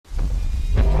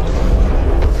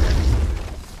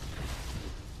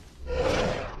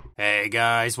Hey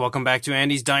guys, welcome back to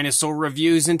Andy's Dinosaur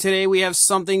Reviews, and today we have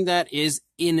something that is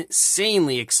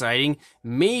insanely exciting,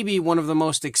 maybe one of the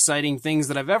most exciting things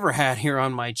that I've ever had here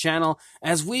on my channel,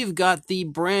 as we've got the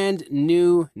brand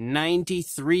new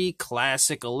 93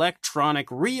 classic electronic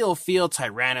real-feel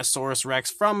Tyrannosaurus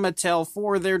Rex from Mattel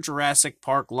for their Jurassic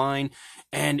Park line,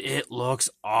 and it looks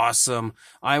awesome.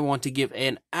 I want to give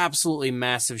an absolutely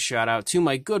massive shout out to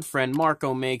my good friend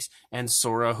Marco Makes and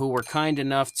Sora, who were kind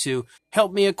enough to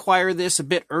help me acquire this a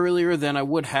bit earlier than I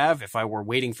would have if I were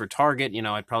waiting for Target. You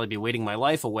know, I'd probably be waiting my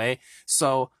life away.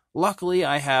 So luckily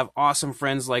I have awesome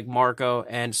friends like Marco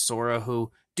and Sora who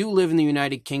do live in the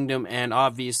United Kingdom, and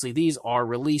obviously these are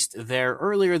released there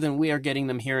earlier than we are getting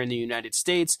them here in the United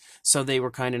States, so they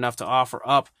were kind enough to offer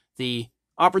up the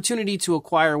opportunity to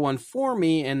acquire one for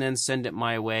me and then send it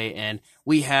my way, and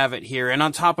we have it here. And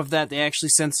on top of that, they actually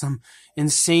sent some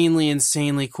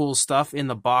insanely cool stuff in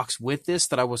the box with this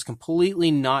that I was completely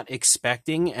not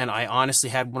expecting, and I honestly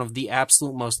had one of the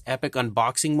absolute most epic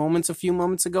unboxing moments a few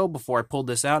moments ago before I pulled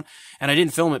this out, and I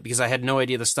didn't film it because I had no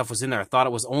idea the stuff was in there. I thought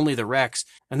it was only the Rex,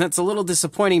 and that's a little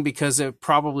disappointing because it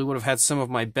probably would have had some of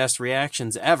my best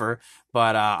reactions ever,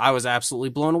 but I was absolutely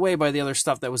blown away by the other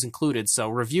stuff that was included. So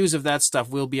reviews of that stuff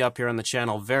will be up here on the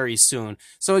channel very soon.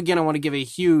 So again, I want to give a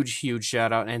huge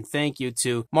shout out and thank you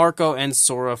to Marco and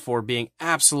Sora for being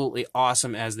absolutely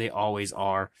awesome as they always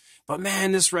are. But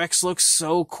man, this Rex looks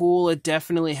so cool. It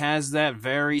definitely has that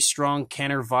very strong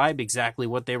Kenner vibe, exactly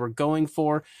what they were going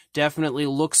for. Definitely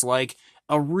looks like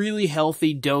a really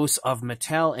healthy dose of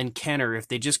Mattel and Kenner. If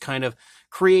they just kind of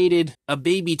created a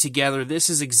baby together, this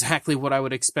is exactly what I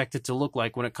would expect it to look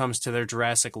like when it comes to their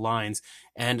Jurassic lines.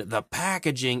 And the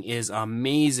packaging is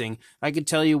amazing. I can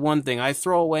tell you one thing, I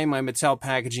throw away my Mattel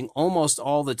packaging almost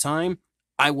all the time.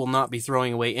 I will not be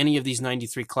throwing away any of these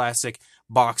 93 classic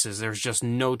boxes. There's just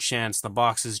no chance. The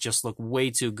boxes just look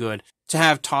way too good to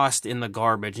have tossed in the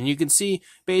garbage. And you can see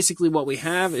basically what we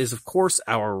have is, of course,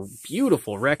 our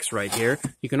beautiful Rex right here.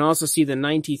 You can also see the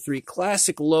 93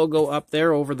 classic logo up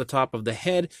there over the top of the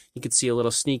head. You can see a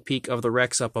little sneak peek of the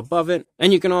Rex up above it.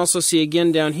 And you can also see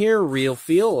again down here, real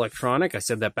feel, electronic. I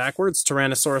said that backwards.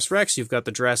 Tyrannosaurus Rex. You've got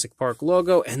the Jurassic Park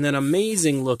logo, and then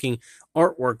amazing looking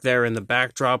artwork there in the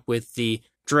backdrop with the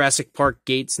Jurassic Park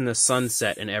gates and the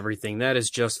sunset and everything. That is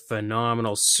just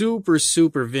phenomenal.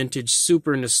 Super vintage,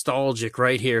 super nostalgic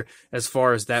right here as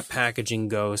far as that packaging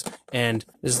goes. And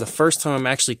this is the first time I'm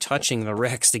actually touching the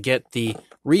Rex to get the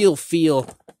real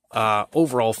feel,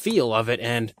 overall feel of it.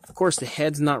 And of course the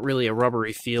head's not really a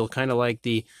rubbery feel, kind of like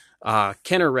the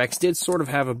Kenner Rex did sort of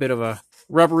have a bit of a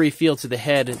rubbery feel to the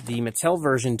head. The Mattel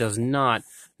version does not.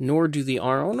 Nor do the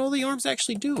arms. Oh, no, the arms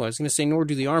actually do. I was going to say nor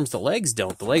do the arms. The legs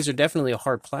don't. The legs are definitely a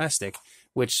hard plastic,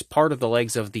 which part of the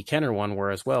legs of the Kenner one were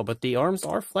as well. But the arms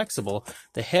are flexible.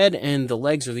 The head and the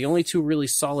legs are the only two really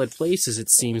solid places,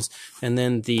 it seems. And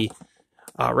then the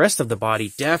rest of the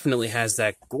body definitely has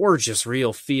that gorgeous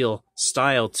real feel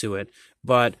style to it.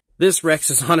 But this Rex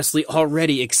has honestly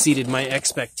already exceeded my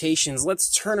expectations.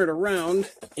 Let's turn it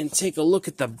around and take a look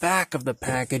at the back of the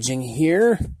packaging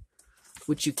here,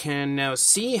 which you can now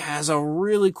see has a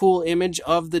really cool image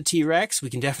of the T-Rex. We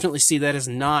can definitely see that is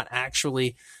not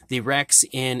actually the Rex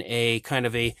in a kind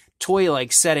of a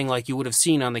toy-like setting like you would have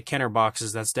seen on the Kenner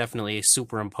boxes. That's definitely a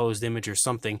superimposed image or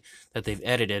something that they've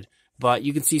edited. But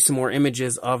you can see some more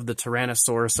images of the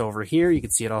Tyrannosaurus over here. You can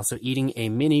see it also eating a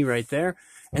mini right there.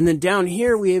 And then down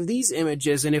here we have these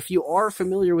images, and if you are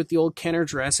familiar with the old Kenner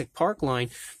Jurassic Park line,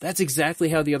 that's exactly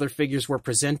how the other figures were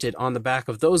presented on the back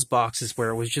of those boxes, where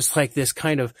it was just like this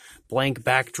kind of blank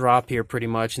backdrop here pretty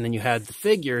much, and then you had the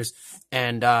figures,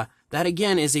 and that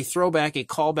again is a throwback, a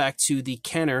callback to the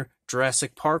Kenner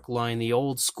Jurassic Park line, the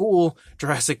old school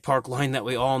Jurassic Park line that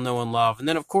we all know and love. And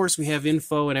then of course we have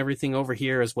info and everything over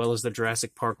here, as well as the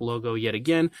Jurassic Park logo yet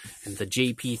again, and the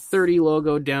JP30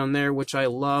 logo down there, which I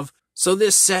love. So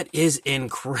this set is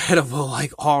incredible.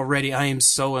 Like, already I am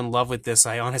so in love with this.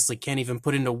 I honestly can't even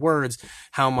put into words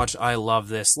how much I love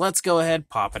this. Let's go ahead,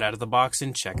 pop it out of the box,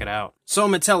 and check it out. So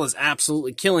Mattel is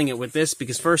absolutely killing it with this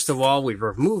because first of all, we've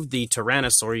removed the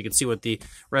Tyrannosaur. You can see what the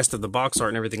rest of the box art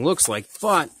and everything looks like.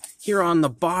 But here on the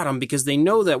bottom, because they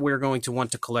know that we're going to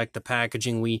want to collect the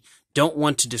packaging, we don't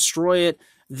want to destroy it.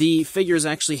 The figure is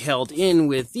actually held in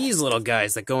with these little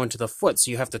guys that go into the foot. So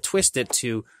you have to twist it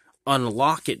to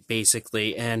unlock it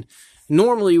basically, and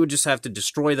normally you would just have to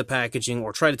destroy the packaging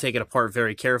or try to take it apart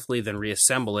very carefully, then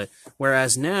reassemble it,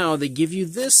 whereas now they give you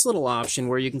this little option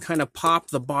where you can kind of pop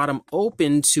the bottom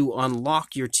open to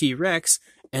unlock your T-Rex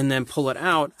and then pull it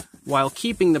out while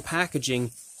keeping the packaging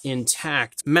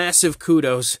intact. Massive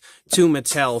kudos to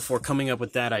Mattel for coming up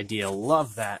with that idea.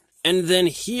 Love that. And then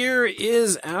here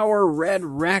is our Red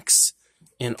Rex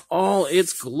in all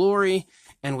its glory.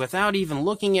 And without even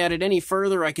looking at it any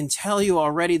further, I can tell you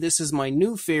already this is my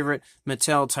new favorite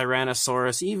Mattel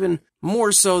Tyrannosaurus, even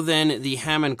more so than the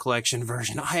Hammond Collection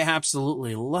version. I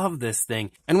absolutely love this thing.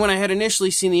 And when I had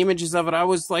initially seen the images of it, I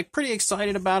was like pretty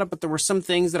excited about it, but there were some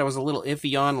things that I was a little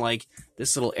iffy on, like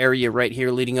this little area right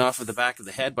here leading off of the back of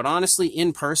the head. But honestly,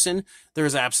 in person,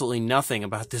 there's absolutely nothing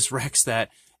about this Rex that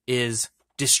is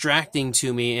distracting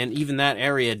to me, and even that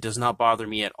area does not bother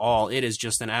me at all. It is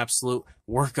just an absolute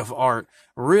work of art.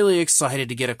 Really excited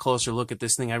to get a closer look at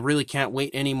this thing. I really can't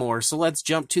wait anymore. So let's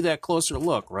jump to that closer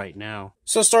look right now.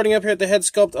 So starting up here at the head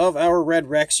sculpt of our Red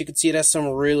Rex, you can see it has some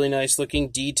really nice looking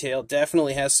detail.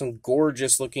 Definitely has some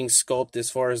gorgeous looking sculpt as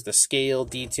far as the scale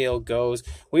detail goes.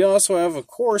 We also have, of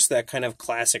course, that kind of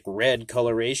classic red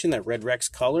coloration, that Red Rex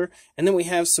color. And then we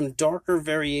have some darker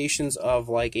variations of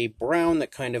like a brown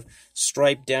that kind of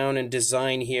striped down and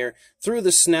design here through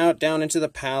the snout down into the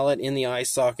palate in the eye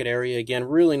socket area. Again,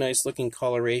 really nice looking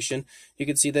coloration. You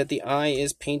can see that the eye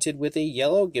is painted with a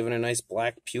yellow, given a nice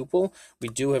black pupil. We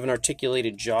do have an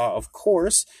articulated jaw, of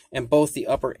course, and both the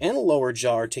upper and lower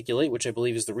jaw articulate, which I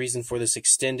believe is the reason for this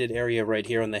extended area right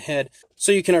here on the head.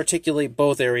 So you can articulate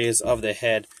both areas of the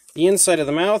head. The inside of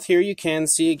the mouth here, you can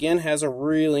see again, has a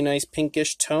really nice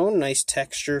pinkish tone, nice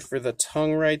texture for the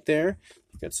tongue right there.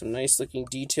 Got some nice looking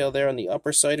detail there on the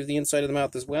upper side of the inside of the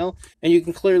mouth as well. And you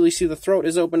can clearly see the throat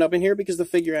is opened up in here because the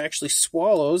figure actually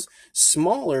swallows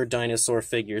smaller dinosaur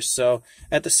figures. So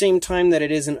at the same time that it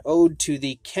is an ode to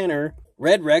the Kenner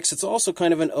Red Rex, it's also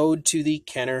kind of an ode to the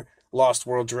Kenner Lost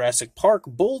World Jurassic Park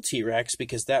Bull T-Rex,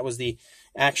 because that was the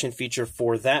action feature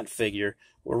for that figure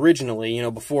originally. You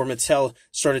know, before Mattel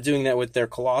started doing that with their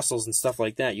Colossals and stuff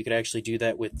like that, you could actually do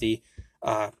that with the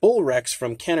Bull Rex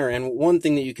from Kenner. And one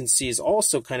thing that you can see is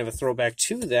also kind of a throwback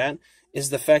to that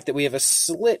is the fact that we have a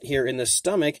slit here in the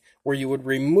stomach where you would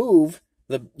remove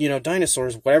the,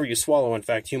 dinosaurs, whatever you swallow, in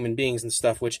fact, human beings and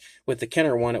stuff, which with the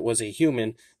Kenner one, it was a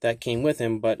human that came with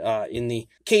him. But in the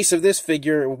case of this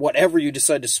figure, whatever you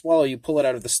decide to swallow, you pull it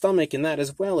out of the stomach, and that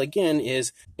as well, again,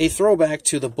 is a throwback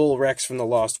to the Bull Rex from the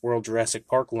Lost World Jurassic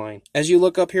Park line. As you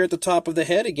look up here at the top of the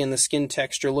head, again, the skin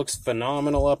texture looks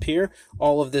phenomenal up here.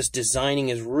 All of this designing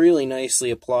is really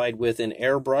nicely applied with an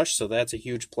airbrush, so that's a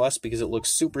huge plus because it looks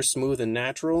super smooth and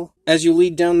natural. As you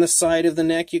lead down the side of the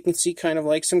neck, you can see kind of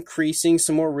like some creasing,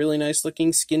 some more really nice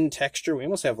looking skin texture. We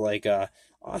almost have like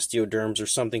osteoderms or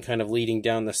something kind of leading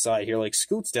down the side here, like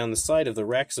scoots down the side of the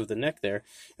Rex of the neck there.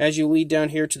 As you lead down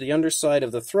here to the underside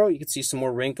of the throat, you can see some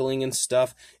more wrinkling and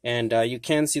stuff, and you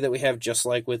can see that we have, just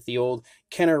like with the old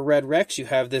Kenner Red Rex, you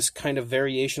have this kind of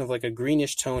variation of like a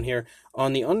greenish tone here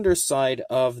on the underside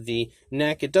of the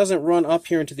neck. It doesn't run up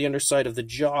here into the underside of the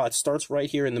jaw. It starts right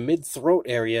here in the mid-throat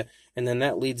area, and then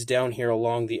that leads down here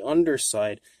along the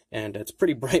underside. And it's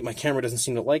pretty bright. My camera doesn't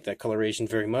seem to like that coloration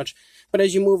very much. But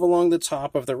as you move along the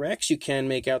top of the Rex, you can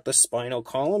make out the spinal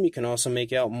column. You can also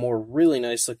make out more really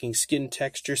nice looking skin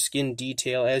texture, skin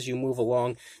detail as you move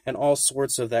along, and all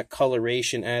sorts of that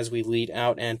coloration as we lead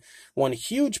out. And one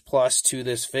huge plus to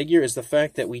this figure is the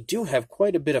fact that we do have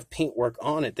quite a bit of paintwork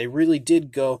on it. They really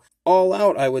did go all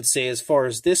out, I would say, as far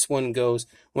as this one goes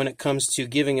when it comes to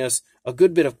giving us a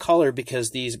good bit of color, because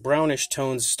these brownish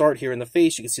tones start here in the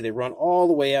face. You can see they run all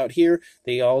the way out here.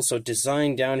 They also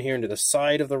design down here into the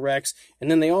side of the Rex, and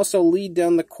then they also lead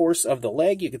down the course of the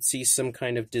leg. You can see some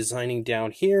kind of designing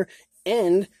down here,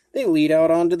 and they lead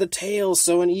out onto the tail,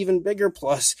 so an even bigger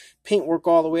plus. Paintwork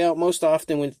all the way out. Most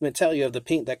often with Mattel, you have the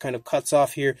paint that kind of cuts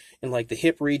off here in like the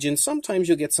hip region. Sometimes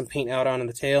you'll get some paint out on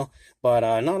the tail, but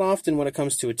not often when it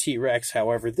comes to a T-Rex.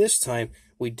 However, this time,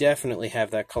 we definitely have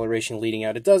that coloration leading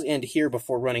out. It does end here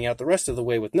before running out the rest of the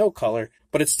way with no color,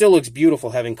 but it still looks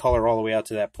beautiful having color all the way out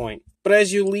to that point. But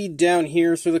as you lead down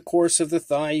here through the course of the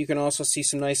thigh, you can also see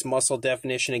some nice muscle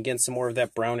definition, again, some more of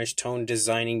that brownish tone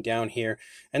designing down here.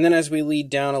 And then as we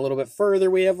lead down a little bit further,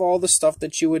 we have all the stuff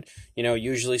that you would,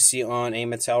 usually see on a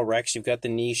Mattel Rex. You've got the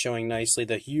knee showing nicely,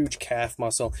 the huge calf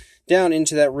muscle, down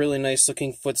into that really nice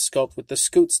looking foot sculpt with the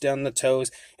scoots down the toes.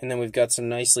 And then we've got some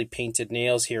nicely painted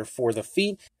nails here for the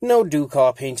feet. No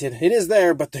dew-claw painted. It is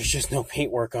there, but there's just no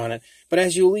paintwork on it. But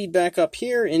as you lead back up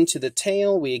here into the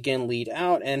tail, we again lead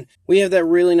out, and we have that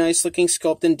really nice looking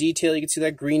sculpt and detail. You can see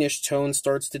that greenish tone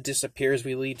starts to disappear as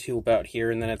we lead to about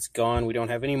here, and then it's gone. We don't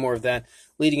have any more of that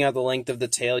leading out the length of the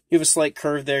tail. You have a slight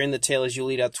curve there in the tail as you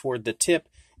lead out toward the tip.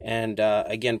 And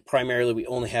again, primarily we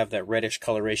only have that reddish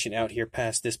coloration out here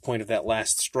past this point of that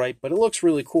last stripe, but it looks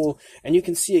really cool. And you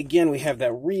can see again, we have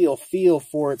that real feel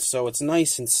for it, so it's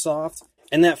nice and soft.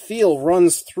 And that feel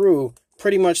runs through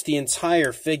pretty much the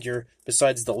entire figure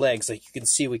besides the legs. Like you can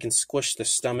see, we can squish the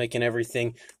stomach and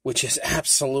everything, which is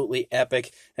absolutely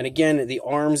epic. And again, the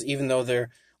arms, even though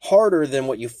they're harder than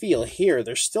what you feel here,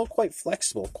 they're still quite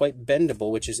flexible, quite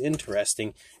bendable, which is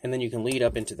interesting. And then you can lead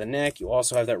up into the neck. You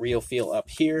also have that real feel up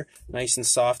here, nice and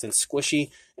soft and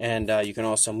squishy. And you can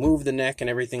also move the neck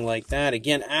and everything like that.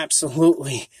 Again,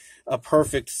 absolutely a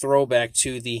perfect throwback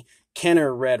to the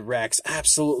Kenner Red Rex.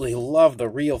 Absolutely love the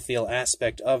real feel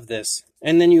aspect of this.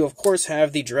 And then you, of course,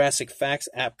 have the Jurassic Facts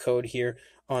app code here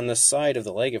on the side of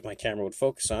the leg, if my camera would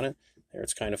focus on it. There,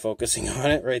 it's kind of focusing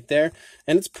on it right there.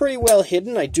 And it's pretty well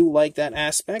hidden. I do like that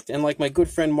aspect. And like my good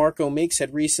friend Marco Makes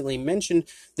had recently mentioned,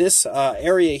 this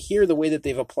area here, the way that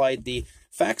they've applied the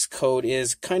facts code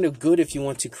is kind of good if you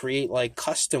want to create like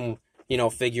custom,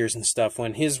 figures and stuff.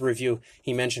 When his review,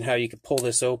 he mentioned how you could pull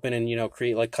this open and,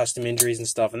 create like custom injuries and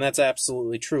stuff. And that's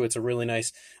absolutely true. It's a really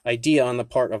nice idea on the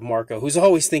part of Marco, who's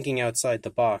always thinking outside the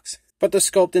box. But the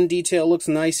sculpt and detail looks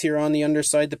nice here on the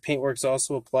underside. The paintwork's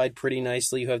also applied pretty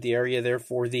nicely. You have the area there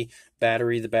for the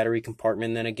battery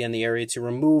compartment. And then again, the area to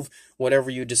remove whatever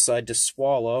you decide to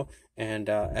swallow. And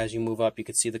as you move up, you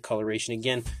can see the coloration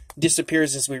again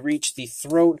disappears as we reach the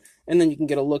throat. And then you can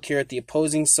get a look here at the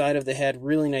opposing side of the head.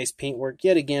 Really nice paintwork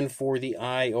yet again for the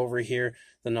eye over here.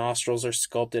 The nostrils are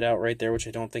sculpted out right there, which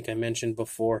I don't think I mentioned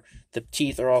before. The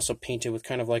teeth are also painted with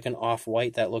kind of like an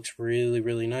off-white. That looks really,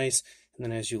 really nice. And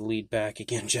then as you lead back,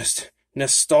 again, just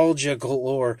nostalgia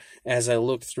galore as I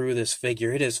look through this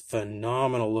figure. It is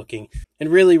phenomenal looking. It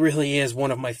really, really is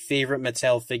one of my favorite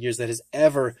Mattel figures that has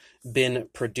ever been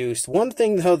produced. One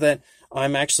thing, though, that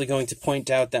I'm actually going to point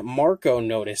out that Marco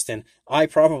noticed, and I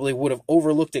probably would have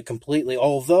overlooked it completely,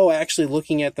 although actually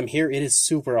looking at them here, it is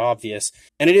super obvious.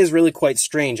 And it is really quite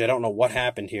strange. I don't know what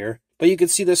happened here. But you can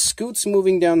see the scoots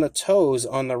moving down the toes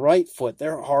on the right foot.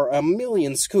 There are a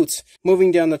million scoots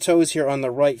moving down the toes here on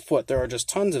the right foot. There are just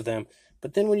tons of them.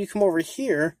 But then when you come over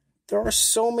here, there are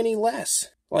so many less.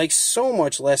 Like so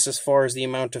much less as far as the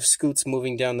amount of scoots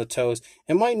moving down the toes.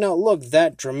 It might not look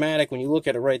that dramatic when you look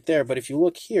at it right there, but if you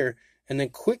look here and then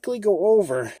quickly go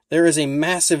over, there is a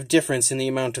massive difference in the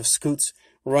amount of scoots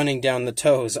running down the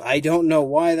toes. I don't know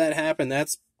why that happened.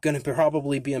 That's going to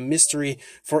probably be a mystery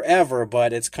forever,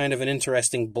 but it's kind of an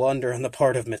interesting blunder on the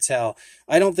part of Mattel.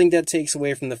 I don't think that takes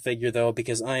away from the figure, though,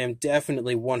 because I am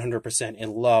definitely 100%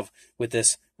 in love with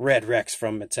this Red Rex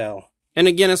from Mattel. And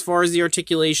again, as far as the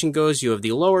articulation goes, you have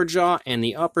the lower jaw and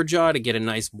the upper jaw to get a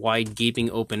nice wide gaping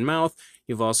open mouth.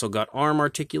 You've also got arm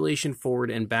articulation forward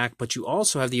and back, but you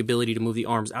also have the ability to move the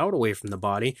arms out away from the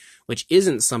body, which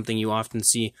isn't something you often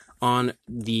see on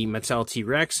the Mattel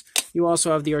T-Rex. You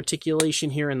also have the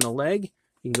articulation here in the leg.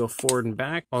 You can go forward and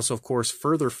back. Also, of course,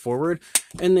 further forward.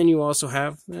 And then you also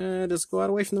have, does it go out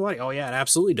away from the body? Oh yeah, it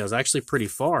absolutely does. Actually pretty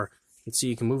far. You can see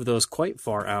you can move those quite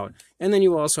far out. And then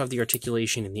you also have the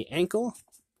articulation in the ankle.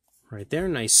 Right there,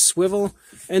 nice swivel.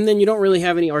 And then you don't really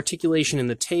have any articulation in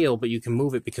the tail, but you can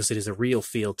move it because it is a real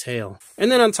feel tail.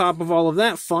 And then on top of all of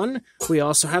that fun, we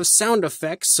also have sound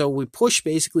effects. So we push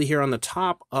basically here on the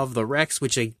top of the Rex,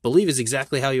 which I believe is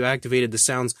exactly how you activated the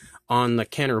sounds on the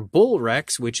Kenner Bull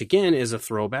Rex, which again is a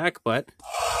throwback, but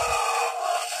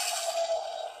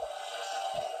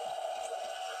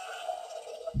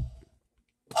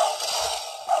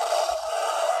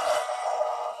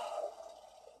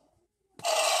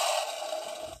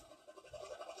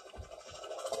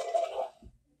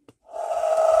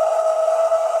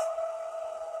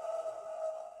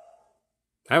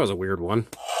that was a weird one.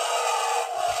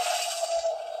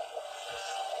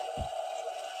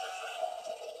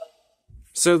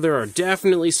 So there are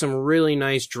definitely some really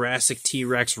nice Jurassic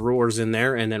T-Rex roars in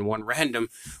there, and then one random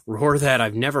roar that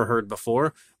I've never heard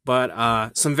before.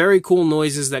 But some very cool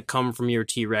noises that come from your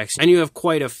T-Rex. And you have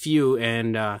quite a few,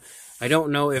 and I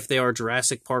don't know if they are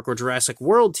Jurassic Park or Jurassic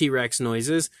World T-Rex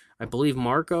noises. I believe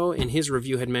Marco in his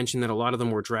review had mentioned that a lot of them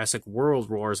were Jurassic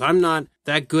World roars. I'm not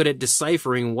that good at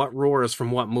deciphering what roar is from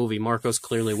what movie. Marco's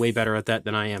clearly way better at that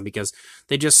than I am, because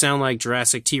they just sound like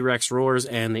Jurassic T-Rex roars,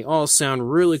 and they all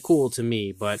sound really cool to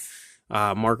me. But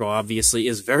Marco obviously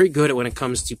is very good at when it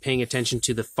comes to paying attention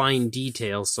to the fine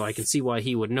details, so I can see why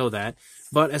he would know that.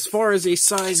 But as far as a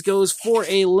size goes, for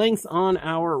a length on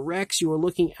our Rex, you are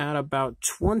looking at about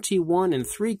 21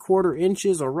 3/4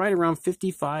 inches, or right around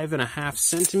 55.5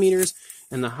 centimeters.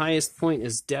 And the highest point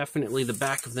is definitely the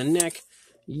back of the neck.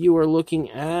 You are looking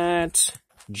at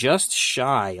just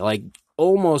shy, like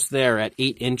almost there at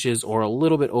 8 inches, or a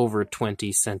little bit over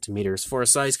 20 centimeters. For a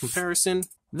size comparison,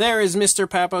 There is Mr.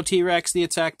 Papo T-Rex, the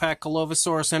Attack Pack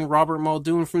Colovosaurus, and Robert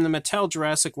Muldoon from the Mattel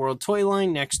Jurassic World toy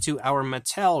line next to our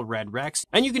Mattel Red Rex.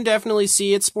 And you can definitely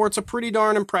see it sports a pretty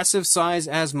darn impressive size,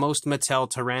 as most Mattel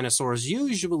Tyrannosaurs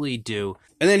usually do.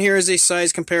 And then here is a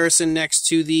size comparison next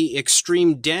to the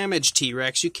Extreme Damage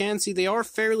T-Rex. You can see they are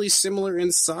fairly similar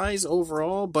in size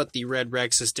overall, but the Red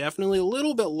Rex is definitely a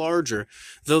little bit larger,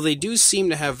 though they do seem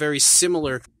to have very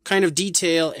similar kind of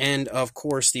detail, and of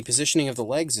course the positioning of the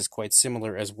legs is quite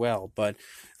similar as well. But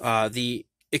the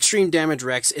Extreme Damage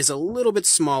Rex is a little bit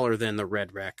smaller than the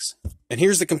Red Rex. And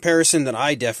here's the comparison that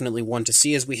I definitely want to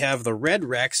see, as we have the Red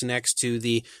Rex next to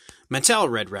the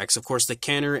Mattel Red Rex. Of course, the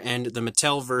Kenner and the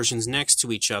Mattel versions next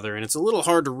to each other, and it's a little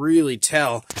hard to really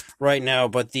tell right now,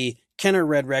 but the Kenner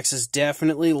Red Rex is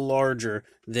definitely larger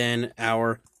than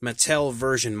our Mattel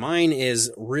version. Mine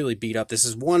is really beat up. This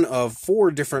is one of 4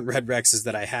 different Red Rexes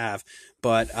that I have,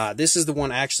 but this is the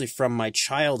one actually from my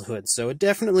childhood, so it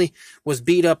definitely was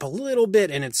beat up a little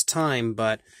bit in its time.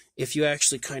 But if you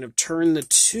actually kind of turn the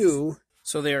two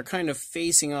so they are kind of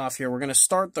facing off here, we're going to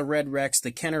start the Red Rex,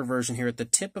 the Kenner version, here at the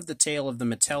tip of the tail of the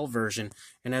Mattel version,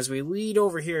 and as we lead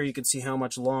over here, you can see how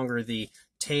much longer the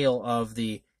tail of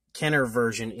the Kenner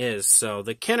version is. So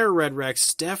the Kenner Red Rex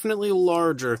is definitely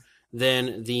larger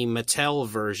than the Mattel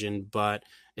version, but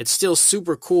it's still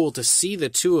super cool to see the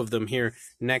two of them here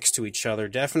next to each other.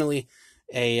 Definitely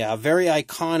a very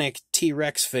iconic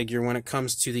T-Rex figure when it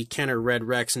comes to the Kenner Red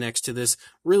Rex next to this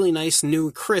really nice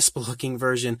new crisp looking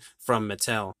version from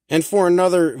Mattel. And for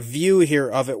another view here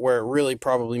of it where it really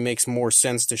probably makes more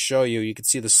sense to show you, you can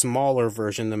see the smaller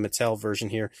version, the Mattel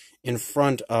version here, in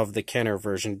front of the Kenner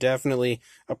version. Definitely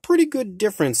a pretty good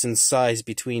difference in size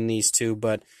between these two,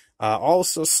 but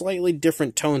also slightly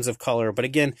different tones of color. But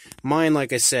again, mine,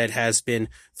 like I said, has been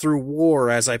through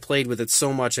war as I played with it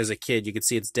so much as a kid. You can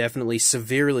see it's definitely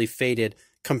severely faded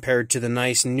compared to the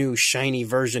nice new shiny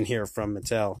version here from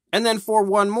Mattel. And then for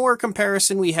one more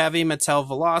comparison, we have a Mattel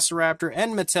Velociraptor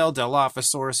and Mattel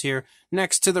Dilophosaurus here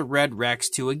next to the Red Rex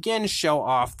to again show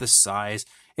off the size.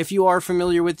 If you are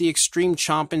familiar with the Extreme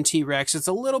Chompin' T-Rex, it's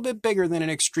a little bit bigger than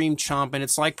an Extreme Chompin'.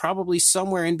 It's like probably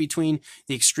somewhere in between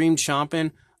the Extreme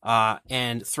Chompin'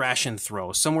 and Thrash and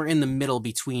Throw, somewhere in the middle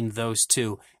between those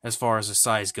two as far as the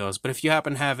size goes. But if you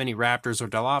happen to have any Raptors or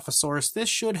Dilophosaurus, this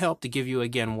should help to give you,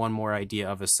 again, one more idea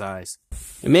of a size.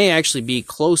 It may actually be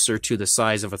closer to the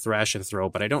size of a Thrash and Throw,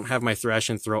 but I don't have my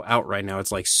Thrash and Throw out right now.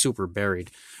 It's like super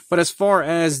buried. But as far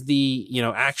as the,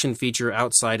 action feature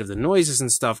outside of the noises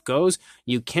and stuff goes,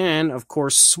 you can, of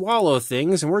course, swallow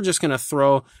things, and we're just going to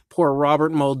throw poor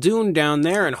Robert Muldoon down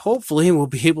there, and hopefully we'll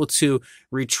be able to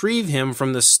retrieve him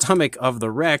from the stomach of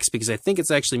the Rex, because I think it's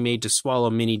actually made to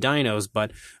swallow mini dinos,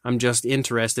 but I'm just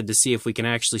interested to see if we can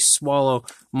actually swallow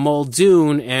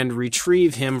Muldoon and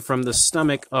retrieve him from the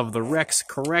stomach of the Rex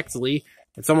correctly.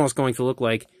 It's almost going to look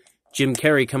like Jim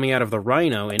Carrey coming out of the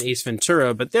Rhino in Ace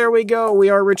Ventura, but there we go. We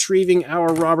are retrieving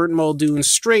our Robert Muldoon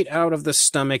straight out of the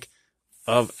stomach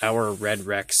of our Red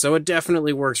Rex. So it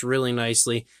definitely works really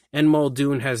nicely, and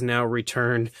Muldoon has now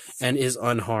returned and is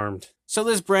unharmed. So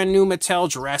this brand new Mattel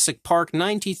Jurassic Park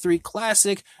 93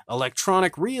 Classic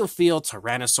electronic real feel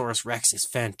Tyrannosaurus Rex is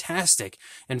fantastic.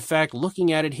 In fact,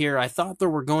 looking at it here, I thought there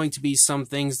were going to be some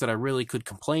things that I really could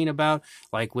complain about,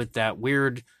 like with that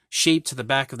weird shape to the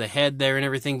back of the head there and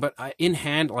everything, but in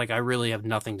hand, I really have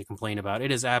nothing to complain about. It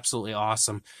is absolutely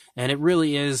awesome, and it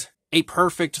really is a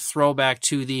perfect throwback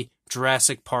to the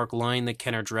Jurassic Park line, the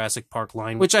Kenner Jurassic Park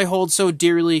line, which I hold so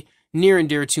dearly near and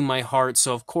dear to my heart.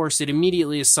 So of course it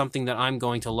immediately is something that I'm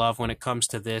going to love when it comes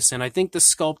to this, and I think the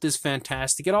sculpt is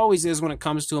fantastic. It always is when it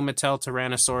comes to a Mattel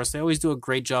Tyrannosaurus. They always do a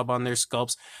great job on their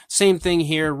sculpts. Same thing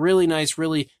here, really nice,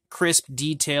 really crisp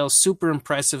details, super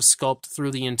impressive sculpt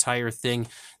through the entire thing.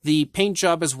 The paint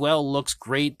job as well looks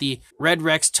great. The Red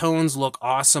Rex tones look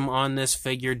awesome on this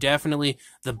figure. Definitely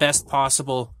the best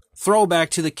possible throwback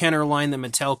to the Kenner line that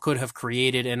Mattel could have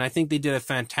created, and I think they did a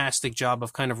fantastic job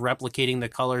of kind of replicating the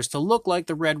colors to look like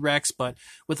the Red Rex, but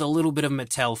with a little bit of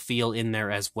Mattel feel in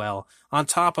there as well. On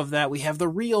top of that, we have the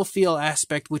real feel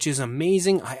aspect, which is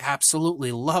amazing. I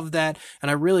absolutely love that,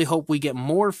 and I really hope we get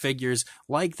more figures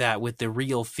like that with the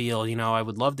real feel. I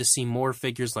would love to see more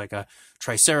figures like a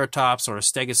Triceratops or a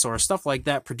Stegosaurus, stuff like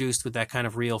that produced with that kind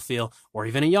of real feel, or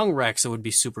even a young Rex. It would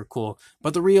be super cool.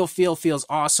 But the real feel feels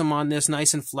awesome on this,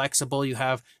 nice and flexible. You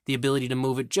have the ability to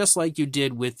move it just like you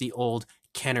did with the old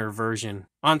Kenner version.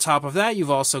 On top of that, you've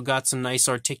also got some nice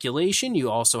articulation. You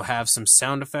also have some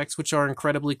sound effects, which are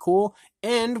incredibly cool.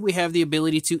 And we have the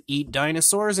ability to eat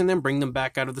dinosaurs and then bring them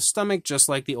back out of the stomach, just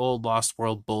like the old Lost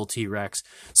World Bull T-Rex.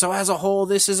 So as a whole,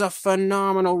 this is a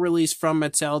phenomenal release from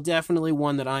Mattel. Definitely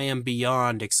one that I am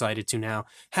beyond excited to now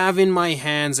have in my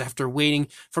hands after waiting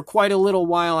for quite a little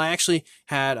while. I actually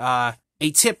had a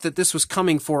tip that this was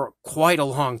coming for quite a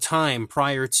long time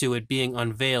prior to it being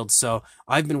unveiled, so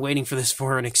I've been waiting for this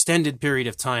for an extended period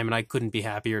of time, and I couldn't be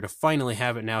happier to finally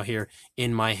have it now here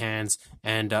in my hands,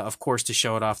 and of course to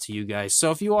show it off to you guys.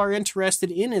 So if you are interested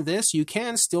in this, you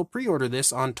can still pre-order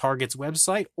this on Target's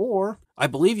website, or I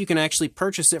believe you can actually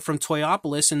purchase it from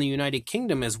Toyopolis in the United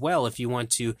Kingdom as well if you want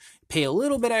to pay a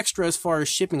little bit extra as far as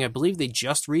shipping. I believe they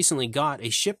just recently got a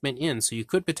shipment in, so you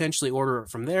could potentially order it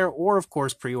from there, or of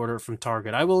course pre-order it from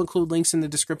Target. I will include links in the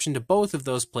description to both of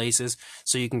those places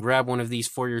so you can grab one of these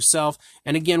for yourself.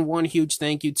 And again, one huge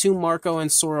thank you to Marco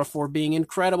and Sora for being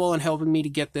incredible and helping me to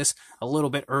get this a little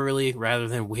bit early rather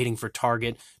than waiting for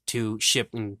Target to ship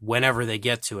whenever they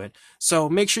get to it. So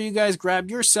make sure you guys grab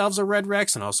yourselves a Red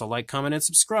Rex and also like, comment, and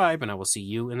subscribe, and I will see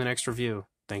you in the next review.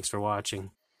 Thanks for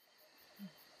watching.